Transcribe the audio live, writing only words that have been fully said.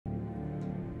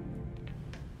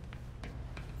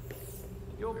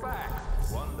You're back.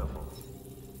 Wonderful.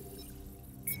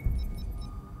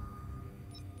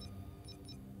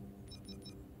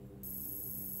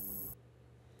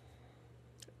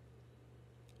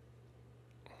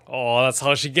 Oh, that's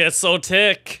how she gets so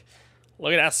thick.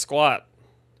 Look at that squat.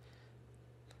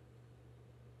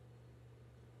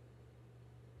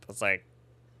 That's like...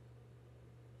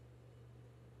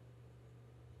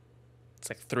 It's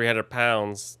like 300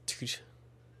 pounds. Dude.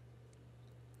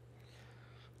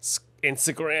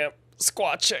 Instagram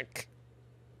squat check.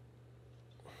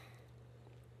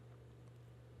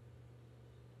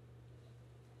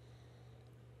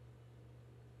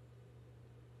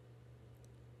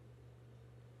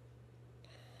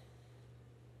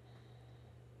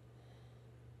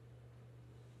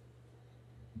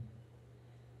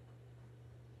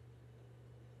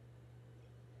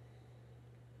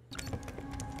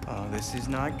 Oh, this is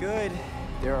not good.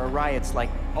 There are riots, like,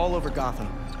 all over Gotham.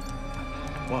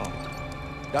 Whoa.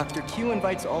 Dr. Q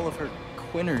invites all of her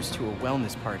Quinners to a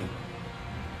wellness party.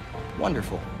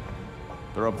 Wonderful.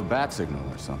 Throw up the bat signal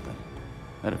or something.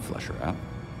 That'd flush her out.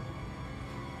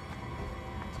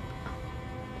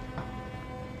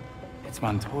 It's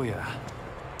Montoya.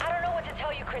 I don't know what to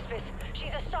tell you, Crispus.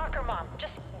 She's a soccer mom.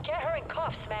 Just get her in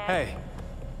cuffs, man. Hey.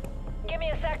 Give me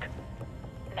a sec.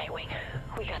 Nightwing,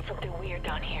 we got something weird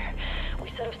down here. We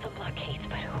set up some blockades,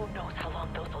 but who knows how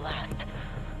long those will last.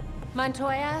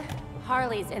 Montoya,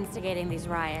 Harley's instigating these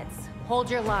riots. Hold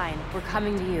your line. We're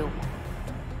coming to you.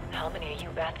 How many of you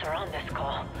bats are on this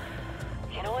call?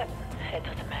 You know what? It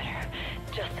doesn't matter.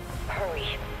 Just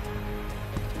hurry.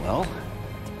 Well,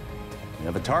 we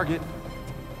have a target.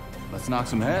 Let's knock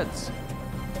some heads.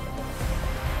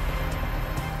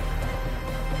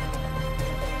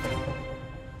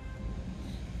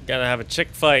 Gotta have a chick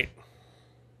fight.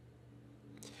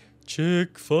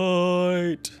 Chick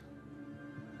fight.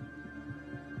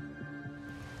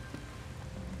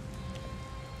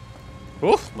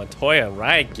 Oof, Montoya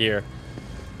riot gear.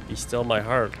 Be still my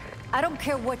heart. I don't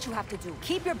care what you have to do.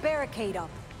 Keep your barricade up.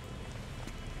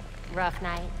 Rough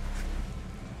night.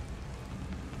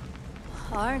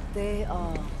 Aren't they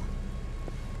all?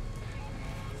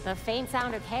 The faint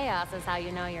sound of chaos is how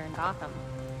you know you're in Gotham.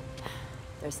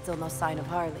 There's still no sign of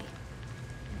Harley.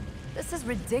 This is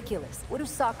ridiculous. What do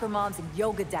soccer moms and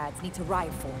yoga dads need to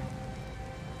riot for?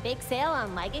 Big sale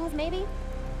on leggings, maybe?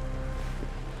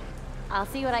 I'll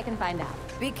see what I can find out.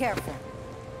 Be careful.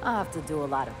 I'll have to do a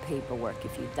lot of paperwork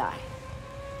if you die.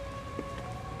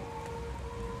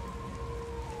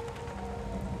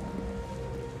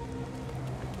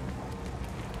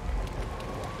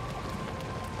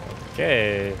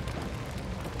 Okay.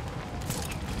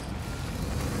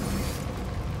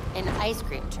 An ice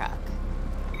cream truck.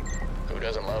 Who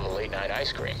doesn't love a late night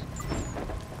ice cream?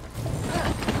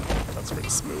 That's pretty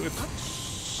smooth.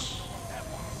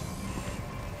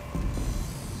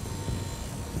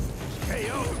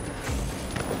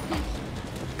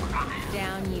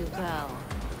 Down you go.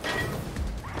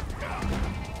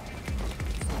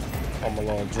 I'm a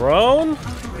little drone.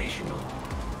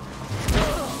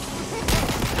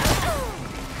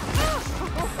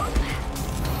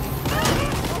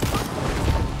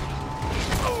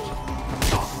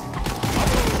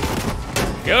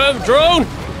 Get him, drone!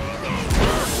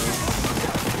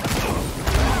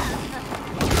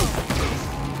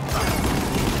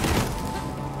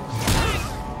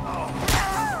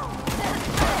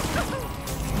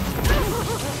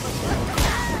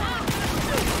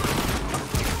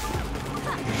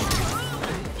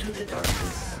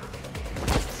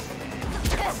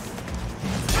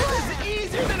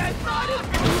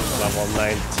 Level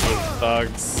 19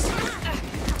 thugs.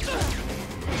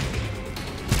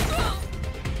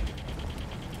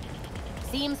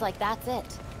 Seems like that's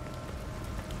it.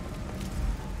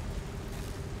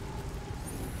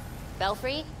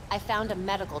 Belfry, I found a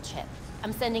medical chip.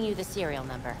 I'm sending you the serial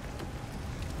number.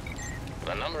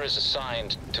 The number is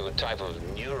assigned to a type of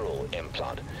neural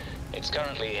implant. It's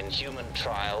currently in human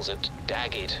trials at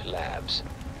Daggett Labs.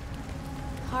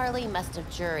 Harley must have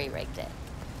jury-rigged it.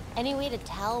 Any way to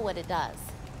tell what it does?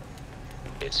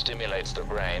 It stimulates the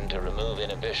brain to remove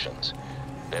inhibitions.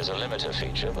 There's a limiter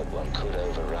feature, but one could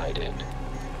override it.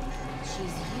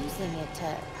 She's using it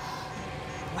to...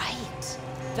 Right.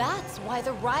 That's why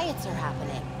the riots are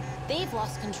happening. They've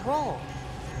lost control.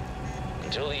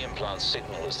 Until the implant's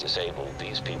signal is disabled,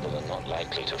 these people are not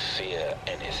likely to fear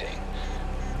anything.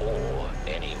 Or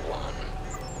anyone.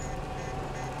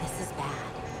 This is bad.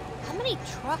 How many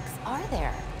trucks are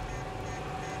there?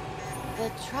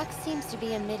 The truck seems to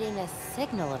be emitting a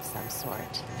signal of some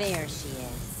sort. There she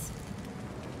is.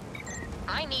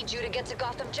 I need you to get to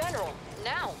Gotham General,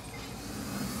 now.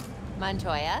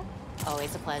 Montoya,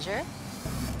 Always a pleasure.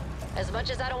 As much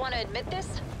as I don't want to admit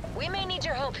this, we may need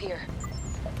your help here.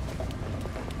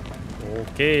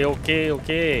 Okay, okay,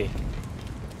 okay.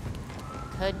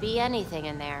 Could be anything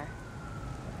in there.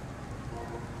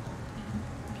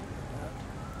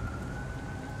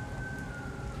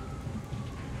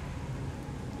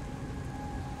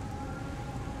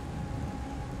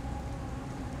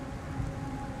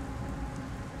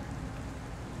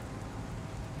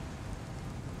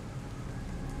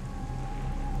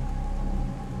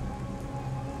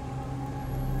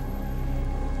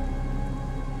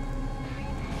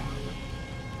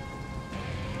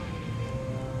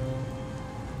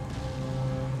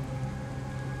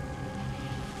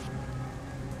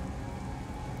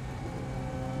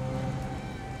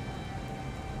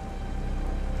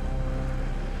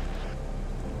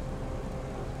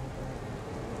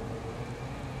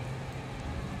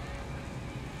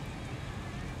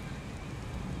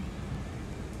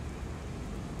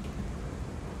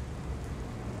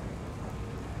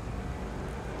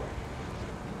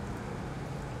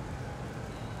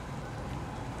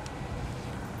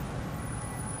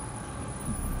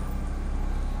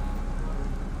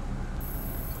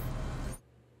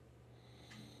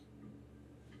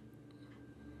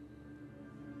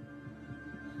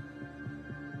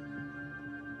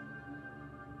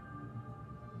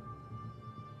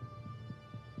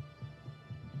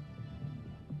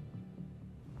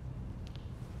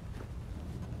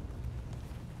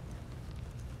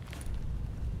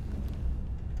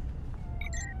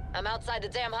 I'm outside the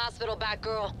damn hospital,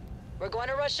 Batgirl. We're going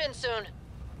to rush in soon.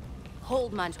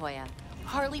 Hold, Montoya.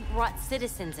 Harley brought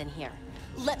citizens in here.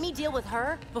 Let me deal with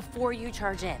her before you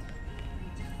charge in.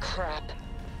 Crap.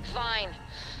 Fine.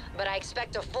 But I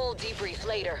expect a full debrief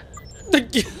later. They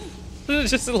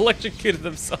just electrocuted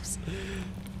themselves.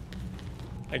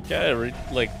 I get it.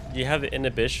 Like, you have the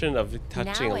inhibition of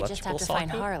touching Now I just have electrical to socket?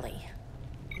 find Harley.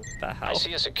 The I hell?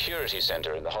 see a security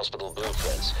center in the hospital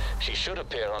blueprints. She should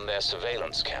appear on their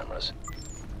surveillance cameras.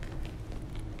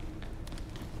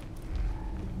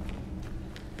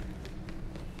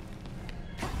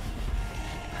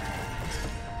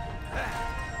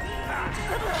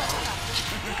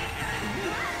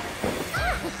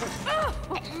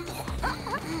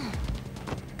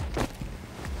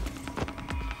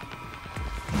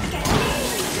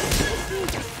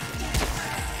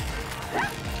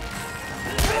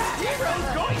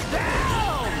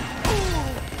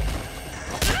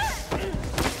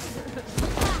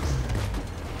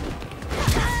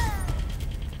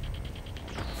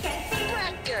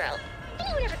 Girl,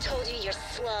 anyone ever told you you're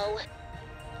slow?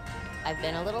 I've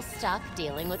been a little stuck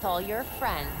dealing with all your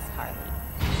friends, Harley.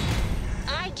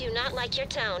 I do not like your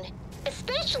tone,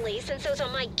 especially since those are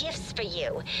my gifts for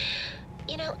you.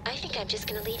 You know, I think I'm just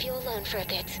gonna leave you alone for a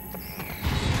bit.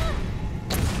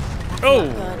 Oh!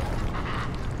 Good.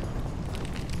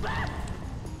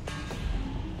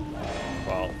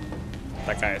 Well,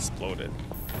 that guy exploded.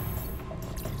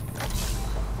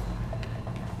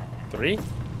 3?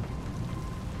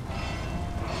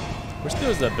 Wish there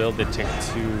was the ability to take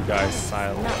 2 guys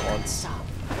silent at once. Stop.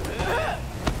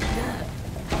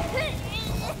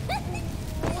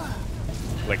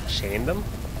 Like, chain them?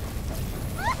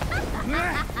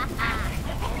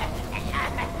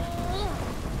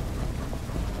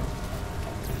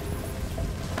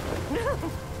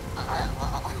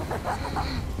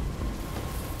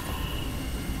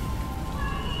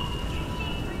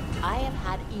 I have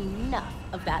had enough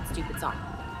of that stupid song.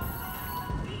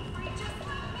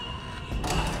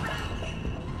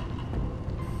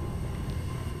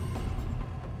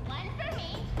 One for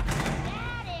me.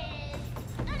 That is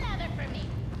another for me.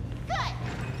 Good.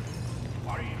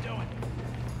 What are you doing?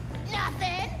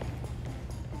 Nothing.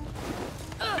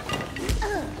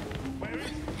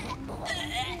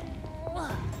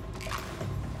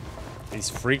 These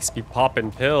freaks be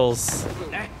popping pills.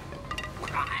 That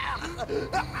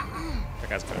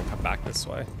guy's gonna come back this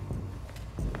way.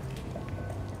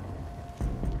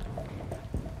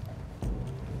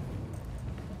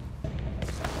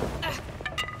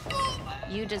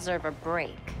 You deserve a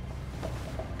break.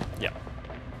 Yeah.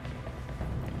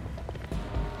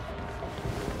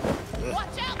 Watch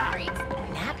out, freaks.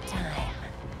 Nap time.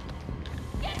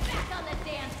 Get back on the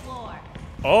dance floor.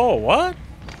 Oh, what?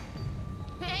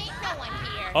 Ain't no one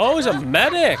here. Oh, he's a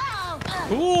medic.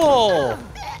 Cool.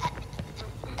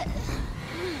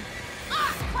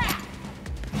 Ah, crap.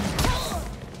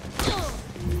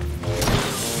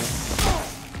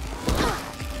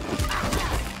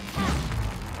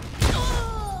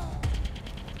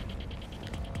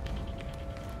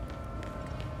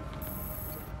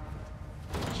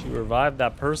 She revived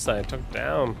that person I took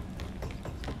down.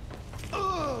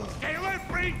 Stay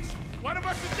freaks! One of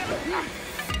us is gonna...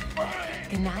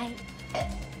 Good night.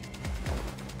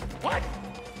 What?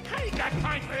 I ain't got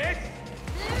time for this!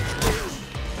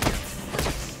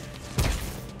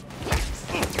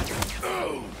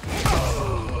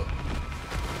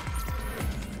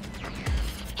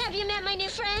 Have you met my new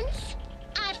friends?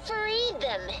 I freed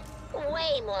them.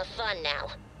 Way more fun now.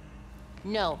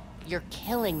 No, you're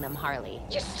killing them, Harley.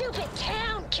 Your stupid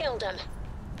town killed them.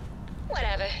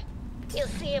 Whatever. You'll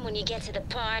see him when you get to the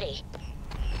party.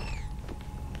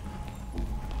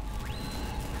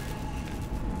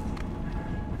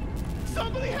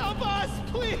 Somebody help us,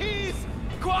 please!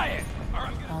 Quiet!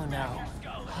 Oh no.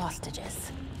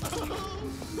 Hostages.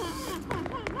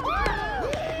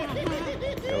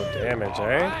 No damage,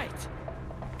 eh? Right.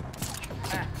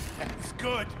 That's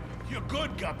good. You're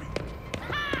good, Guppy.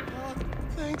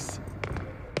 Thanks.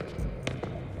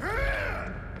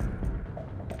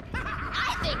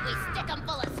 I think we stick them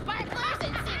full of sparklers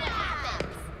and see what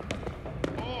happens.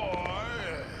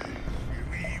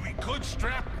 We could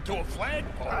strap him to a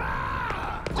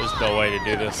flagpole. There's no way to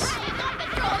do this. See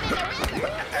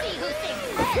who thinks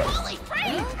first. Holy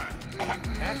freak!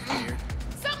 That's weird.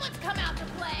 Someone's come out to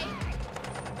play.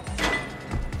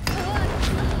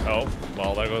 Oh,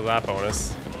 well, there goes that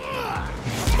bonus.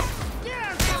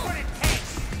 Yeah, that's what it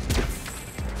takes.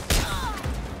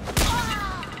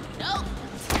 Nope.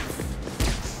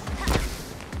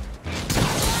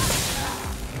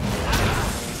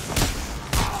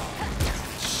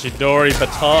 Shidori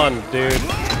baton, dude.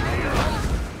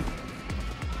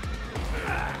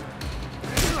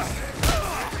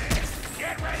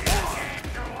 Get ready to get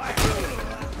your wife.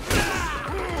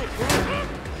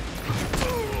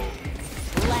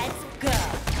 Let's go.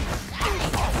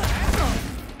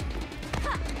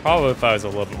 Probably if I was a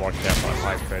little bit more careful, I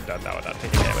probably could have done that without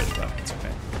taking damage, but it's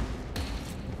okay.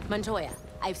 Montoya,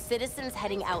 I have citizens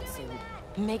heading out soon.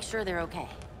 Make sure they're okay.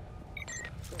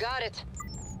 Got it.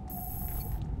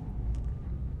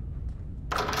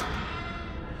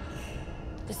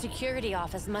 The security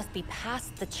office must be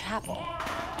past the chapel.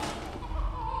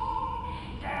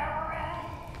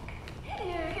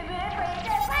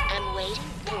 I'm waiting,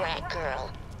 brat girl.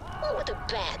 What would the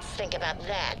bats think about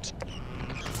that?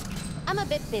 I'm a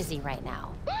bit busy right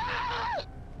now.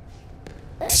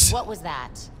 What was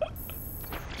that?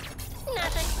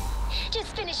 Nothing.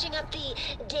 Just finishing up the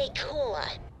decor.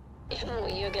 Oh,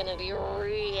 you're gonna be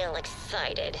real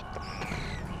excited.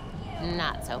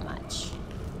 Not so much.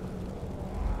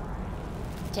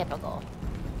 Typical.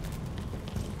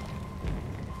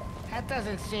 That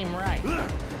doesn't seem right.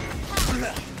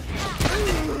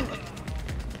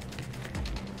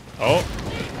 Oh, I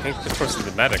think this person's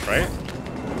the medic, right?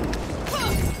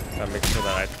 Gotta make sure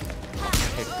that I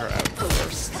take her out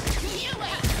first. You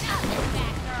ain't nothing,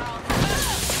 that girl.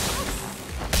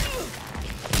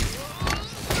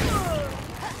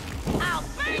 I'll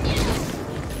burn you.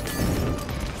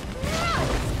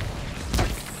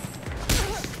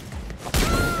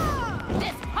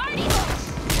 This party.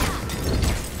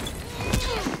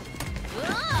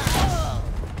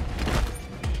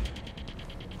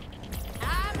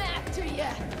 I'm after you.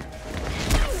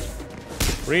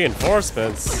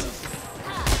 Reinforcements?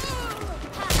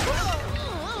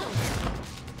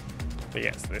 But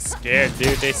yes, they're scared,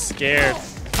 dude. They're scared.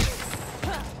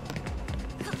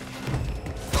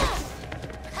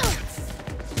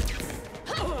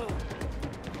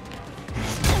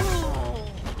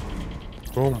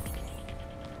 Boom.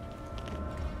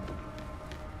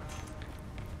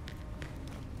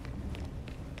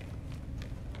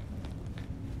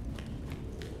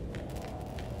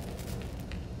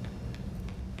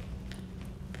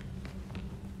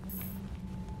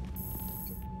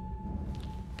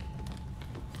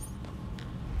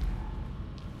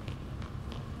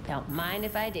 Don't mind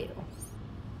if I do.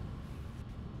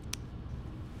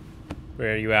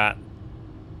 Where are you at?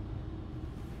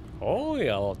 Oh,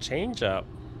 yeah, a little change up.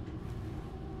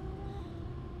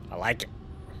 I like it.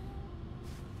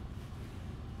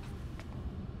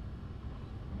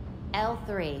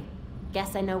 L3.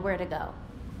 Guess I know where to go.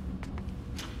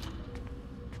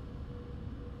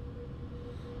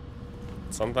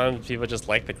 Sometimes people just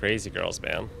like the crazy girls,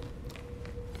 man.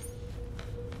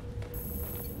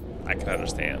 I can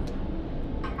understand.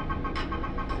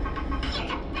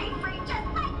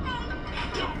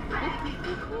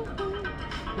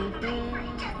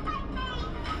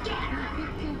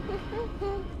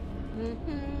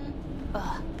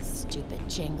 Ugh, stupid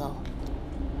jingle.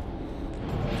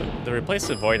 The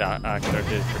replacement Void actor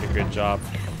did a pretty good job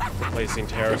replacing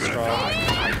Terra Strong.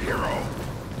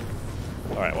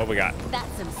 Alright, what we got?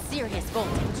 That's some serious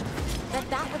voltage. Bet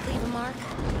that would leave a mark.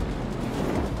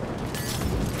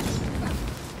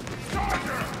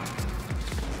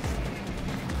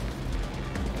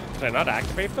 Can I not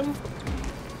activate them?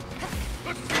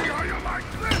 Let's see how you like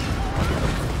this.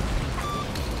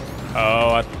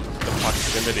 Oh, at the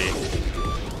proximity.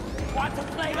 Want to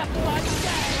play the fun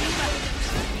game?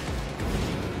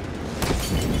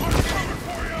 I'm coming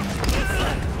for you.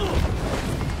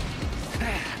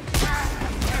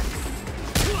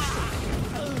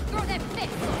 Throw that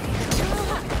fist!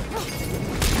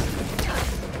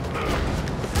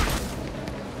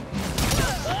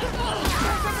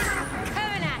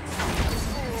 Coming at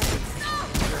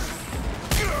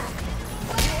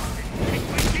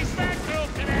She's back girl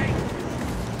today.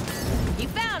 you! You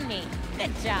found me!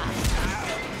 Good job!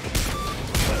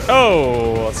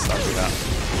 Oh, let's not do that.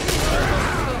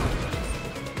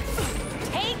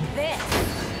 Take this!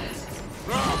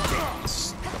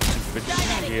 Stupid Try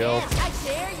that shield. again! I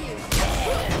dare you!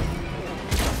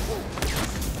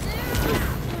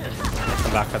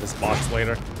 Come back for this box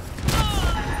later.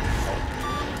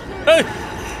 Hey!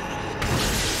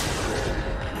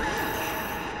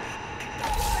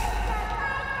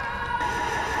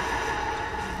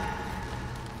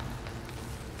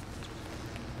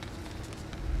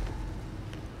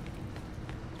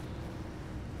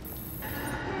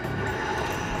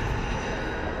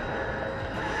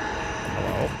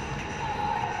 Hello?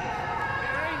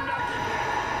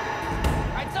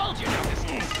 I told you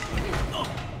nothing.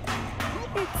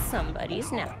 It's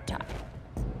somebody's nap time.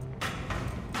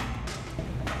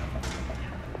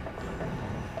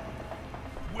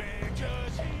 We're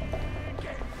just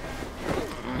here.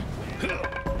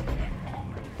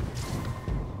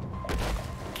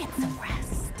 Get some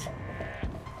rest.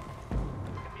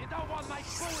 You don't want my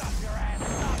food up your ass.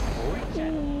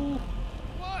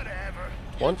 Whatever.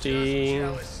 20.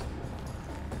 Jealous.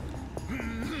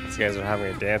 These guys are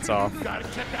having a dance off. Gotta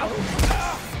check out.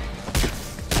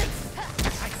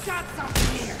 I got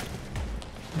something here.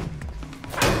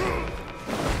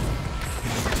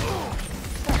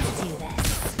 Let's do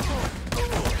this.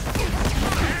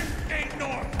 Ain't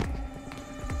normal.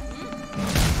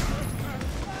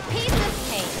 Piece of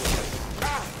cake.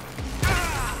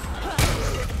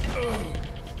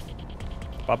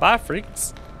 Bye-bye,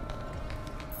 freaks.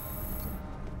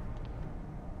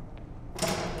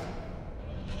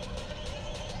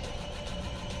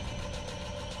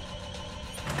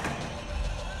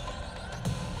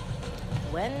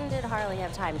 When did Harley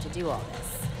have time to do all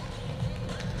this?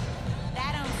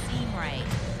 That don't seem right.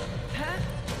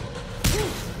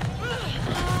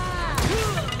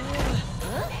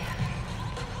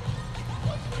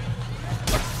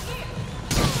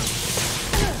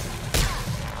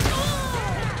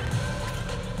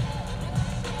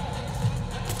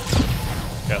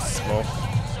 Yes, smoke.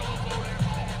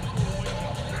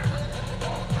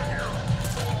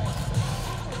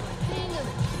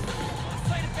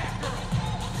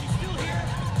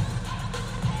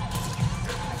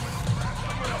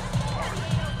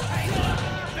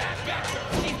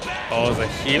 Oh, there's a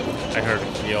heal. I heard a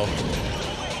heal.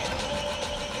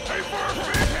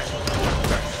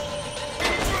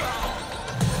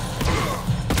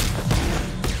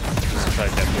 Let's try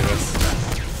to get through this.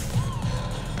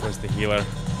 Where's the healer?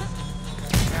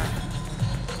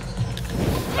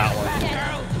 That one.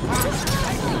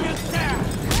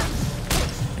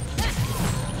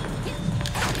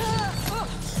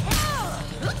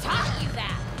 Who taught you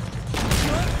that?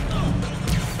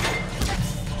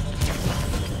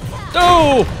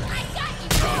 Oh! I got you,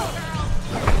 girl.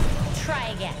 Try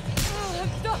again.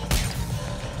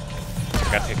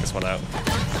 Gotta take this one out.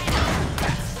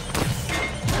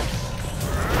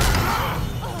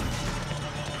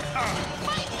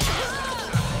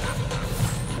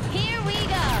 Here we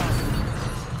go.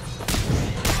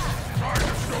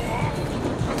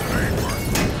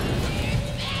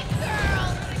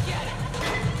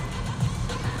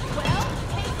 Well,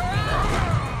 take her out.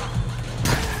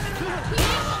 We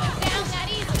ain't going down that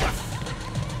easy.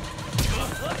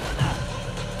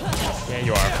 Yeah,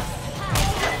 you are.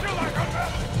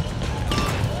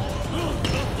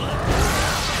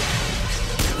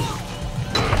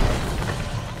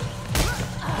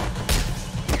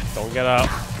 Don't get up.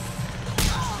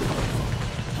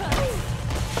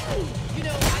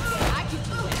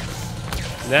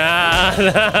 Nah,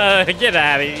 nah, get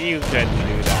out of here. You couldn't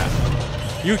do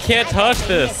that. You can't touch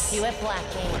this. You at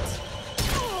Blackgate.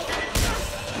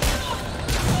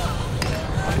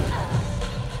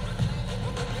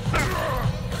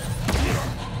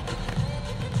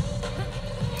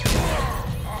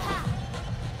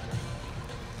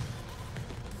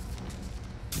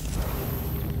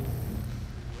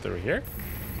 Through here?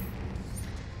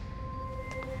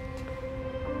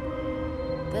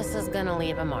 This is gonna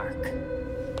leave a mark.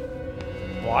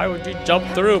 Why would you jump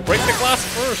through? Break the glass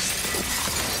first.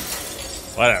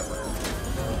 Whatever.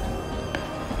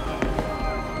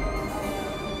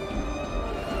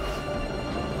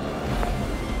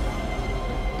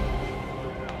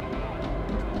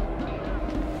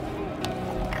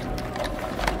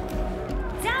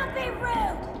 Don't be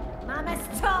rude!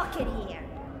 Mama's talking here.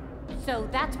 So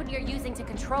that's what you're using to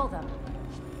control them.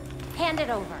 Hand it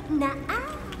over.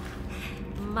 Nuh-uh.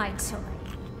 My toy.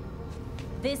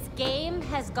 This game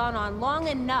has gone on long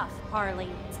enough, Harley.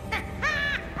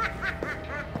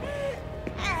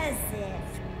 As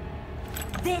if.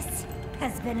 This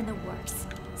has been in the works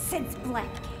since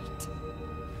Blackgate.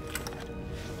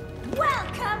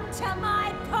 Welcome to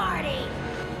my party!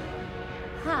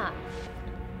 Huh.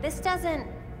 This doesn't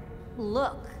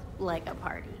look like a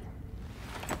party.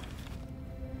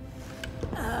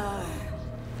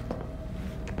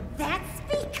 That's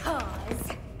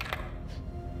because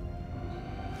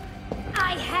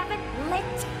I haven't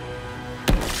lit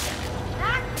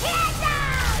a candle!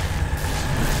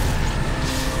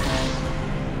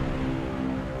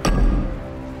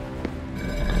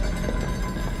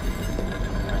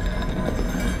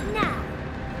 Now,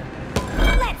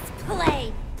 let's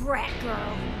play Brat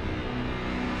Girl.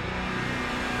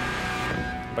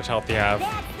 How much health do you have?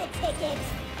 That's the ticket.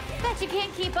 Bet you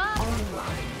can't keep up.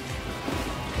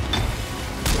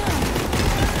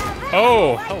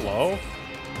 Oh, hello.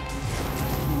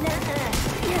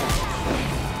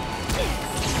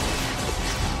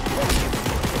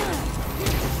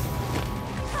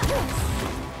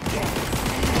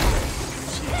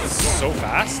 So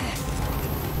fast.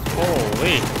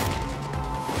 Holy.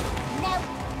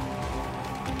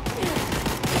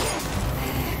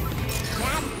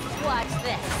 Watch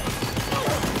this.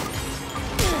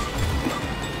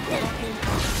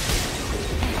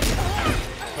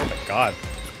 Oh my god.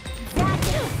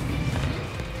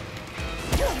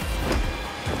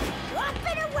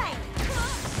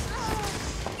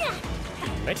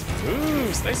 Nice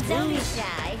moves, nice Don't be moves.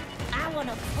 shy. I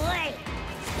wanna play.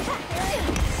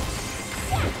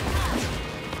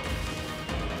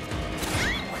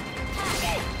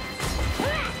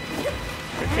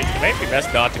 It might be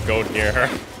best not to go near her.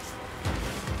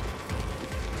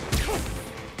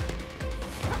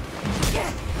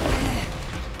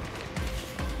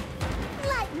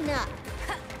 Lighten up.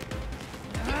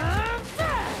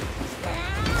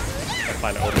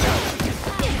 Find an opening.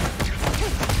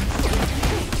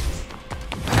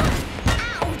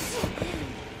 Ouch!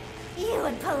 You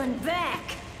were pulling back.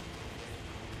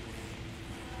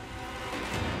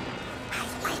 I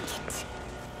like it.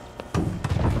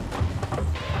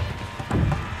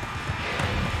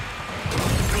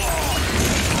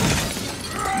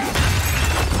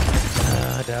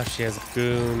 Now she has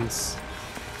goons.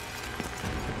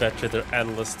 I bet you they're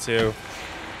endless too.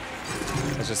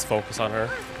 Let's just focus on her.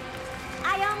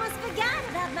 I almost forgot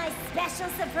about my special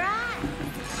surprise.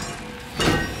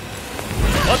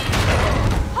 What?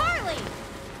 Harley!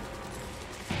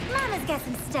 Mama's got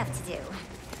some stuff to do.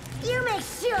 You make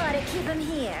sure to keep him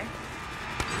here.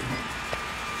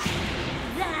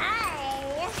 Bye!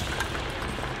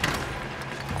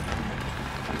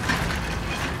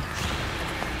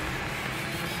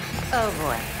 Oh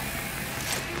boy.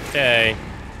 Okay.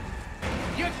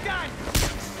 You're done!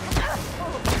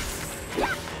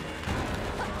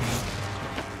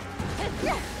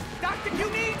 Dr. Q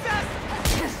needs us!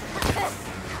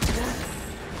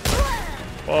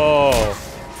 Whoa.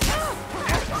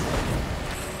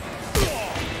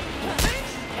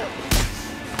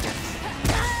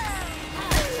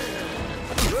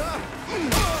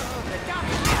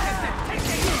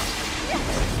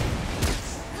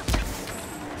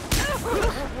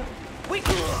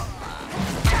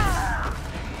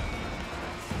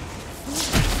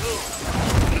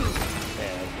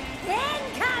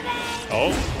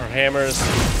 Oh, her hammer's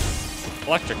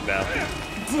electric now.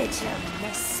 Did you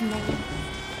miss me?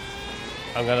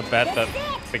 I'm gonna bet that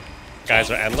the guys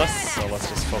are endless, so let's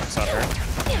just focus on her.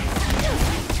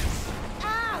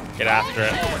 Get after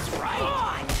it. That's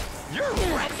right! You're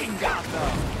wrecking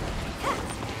Gotham!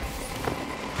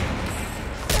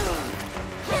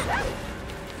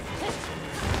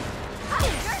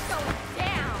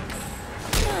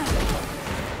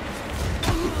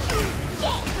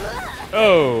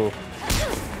 Oh.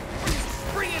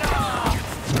 Bring it on!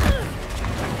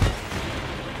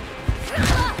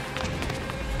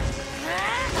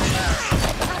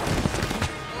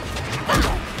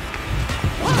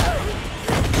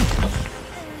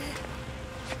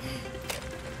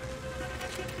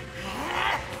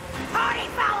 Party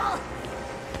foul!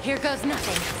 Here goes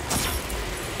nothing.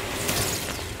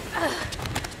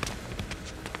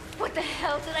 What the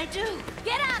hell did I do?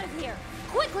 Get out of here!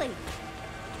 Quickly!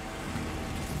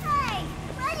 Hey,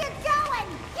 where you going?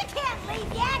 You can't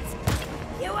leave yet!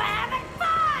 You were having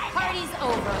fun! Party's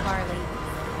over, Harley.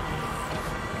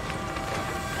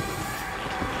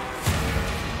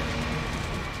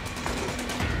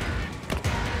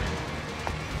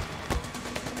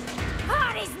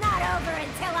 Party's not over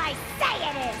until I say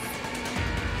it is!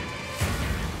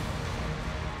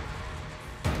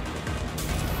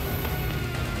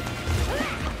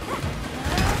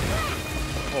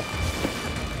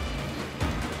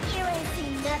 You ain't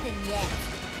seen nothing yet.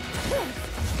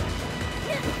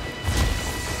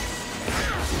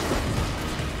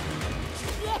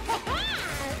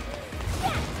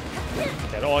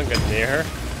 I don't want to get near her.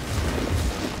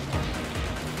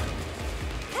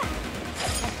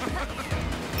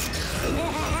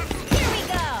 Here we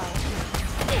go!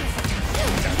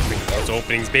 Gotta bring those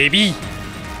openings, baby. This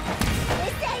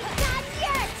ain't done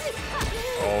yet!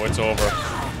 Oh, it's over.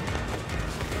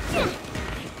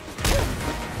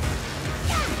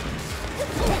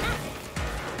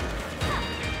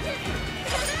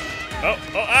 Oh,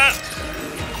 ah!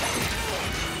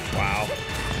 Wow.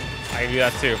 I can do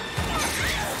that too.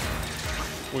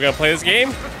 We're gonna play this game?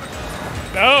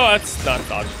 No, that's not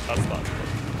done. That's not.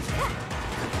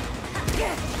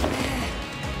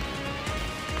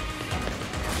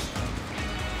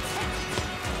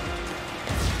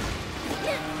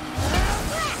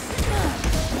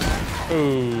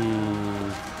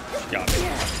 Ooh. She got me.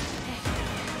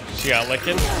 She got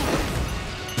licking.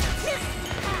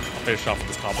 I'll finish off with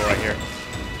this combo right here.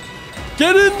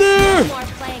 Get in there! More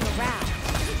playing around.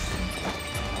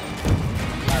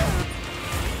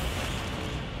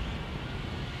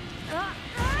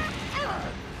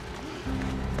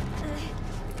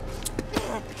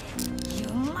 You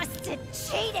must have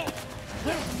cheated!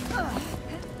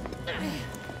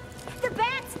 The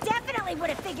bats definitely would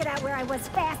have figured out where I was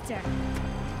faster.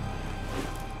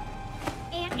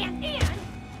 And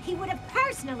he would have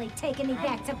personally taken me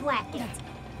back to Blackgate.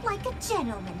 Like a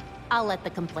gentleman. I'll let the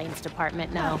complaints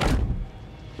department know.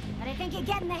 But I think you're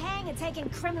getting the hang of taking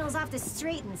criminals off the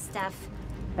street and stuff.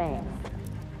 Thanks.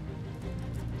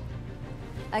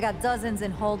 I got dozens in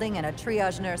holding and a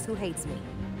triage nurse who hates me.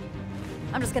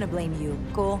 I'm just gonna blame you,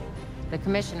 cool? The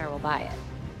commissioner will buy it.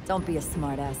 Don't be a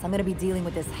smartass. I'm gonna be dealing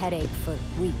with this headache for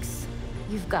weeks.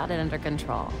 You've got it under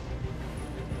control.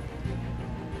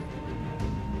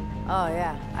 Oh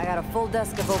yeah, I got a full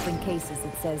desk of open cases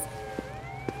that says...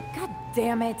 God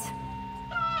damn it!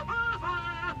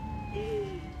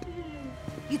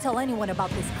 You tell anyone about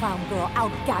this clown girl, I'll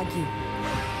gag you.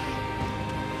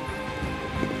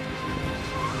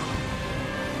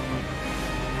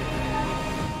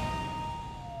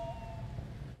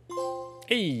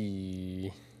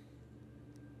 Hey.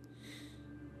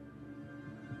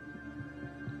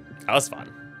 That was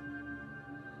fun.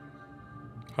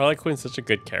 Harley Quinn's such a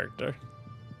good character.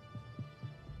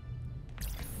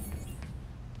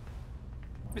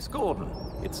 Miss Gordon,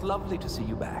 it's lovely to see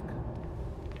you back.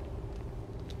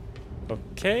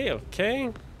 Okay, okay.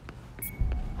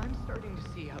 I'm starting to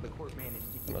see how the court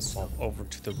managed to I'm gonna swap over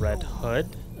to the Red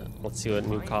Hood. Let's see what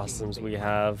new costumes we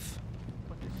have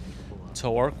to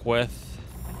work with.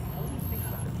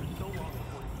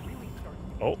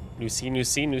 Oh, new scene, new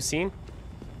scene, new scene.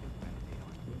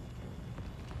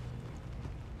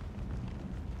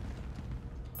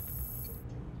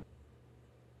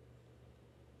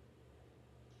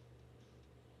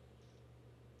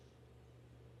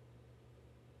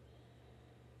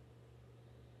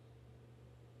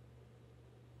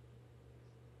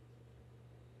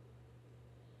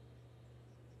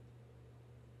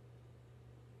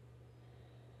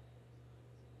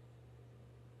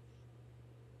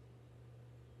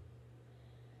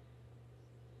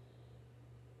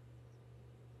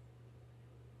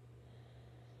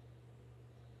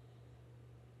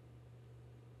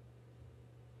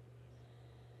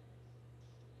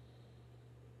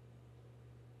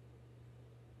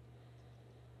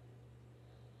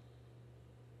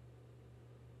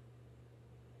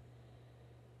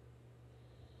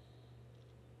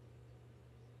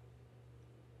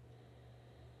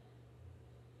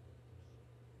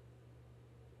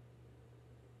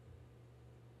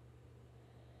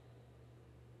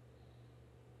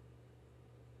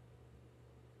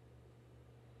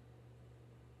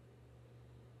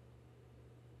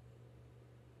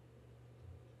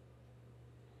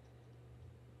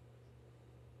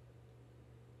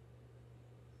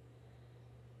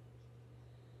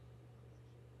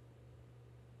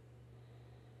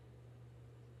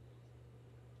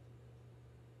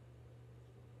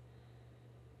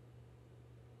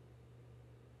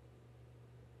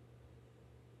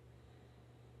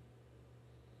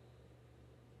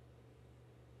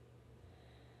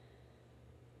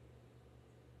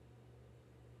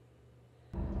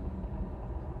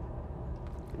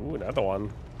 Ooh, another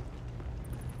one.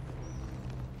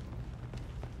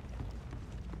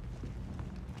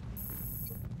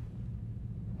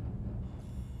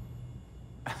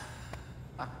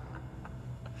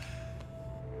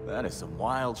 That is some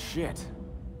wild shit.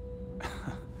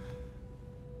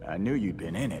 I knew you'd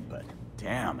been in it, but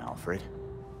damn, Alfred.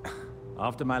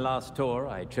 After my last tour,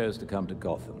 I chose to come to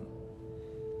Gotham.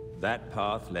 That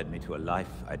path led me to a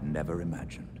life I'd never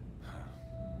imagined.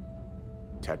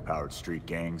 Tech-powered street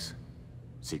gangs,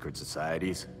 secret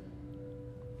societies,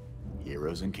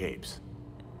 heroes in capes.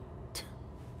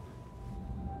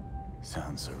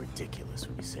 Sounds so ridiculous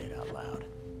when you say it out loud.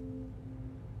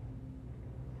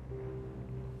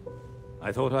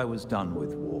 I thought I was done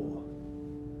with war.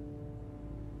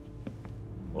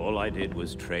 All I did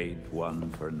was trade one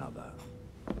for another.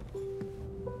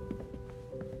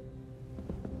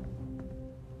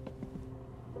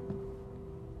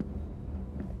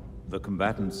 The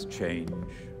combatants change,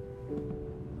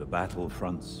 the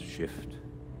battlefronts shift,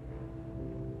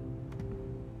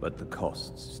 but the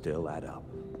costs still add up.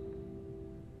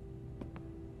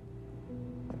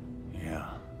 Yeah.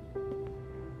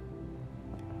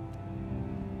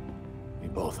 We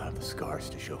both have the scars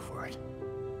to show for it.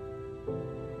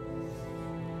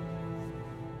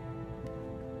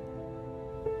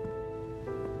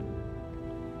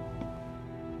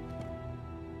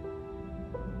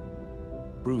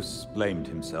 Bruce blamed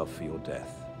himself for your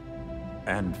death,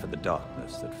 and for the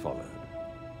darkness that followed.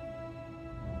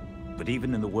 But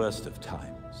even in the worst of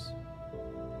times,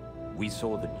 we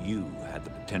saw that you had the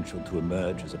potential to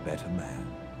emerge as a better man.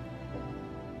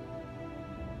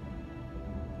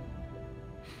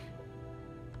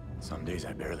 Some days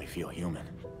I barely feel human.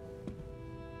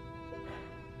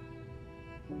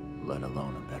 Let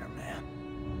alone a better man.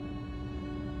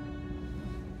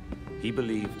 He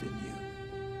believed in you,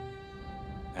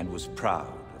 and was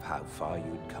proud of how far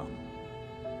you'd come.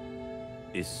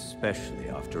 Especially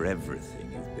after everything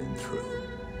you've been through.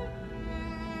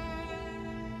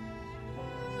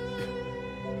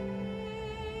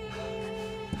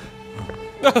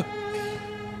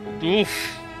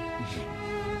 Oof.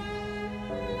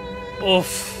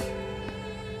 Oof.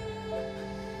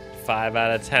 5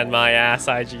 out of 10 my ass,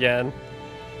 IGN.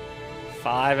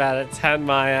 5 out of 10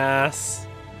 my ass.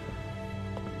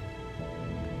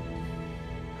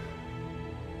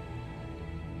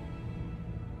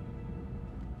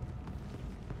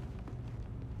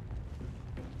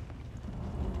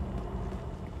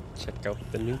 Check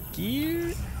out the new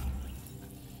gear.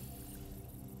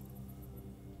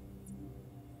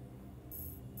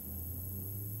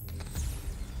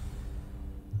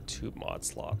 Two mod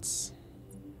slots.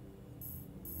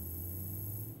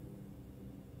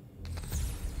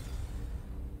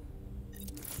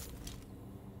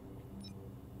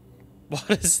 What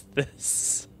is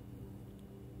this?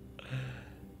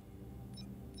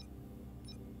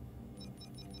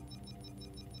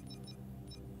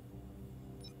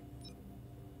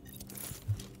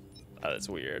 That is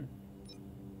weird.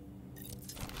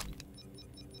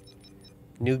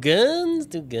 New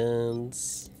guns, new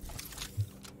guns.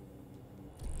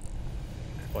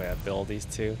 Oh yeah, build these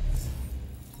two.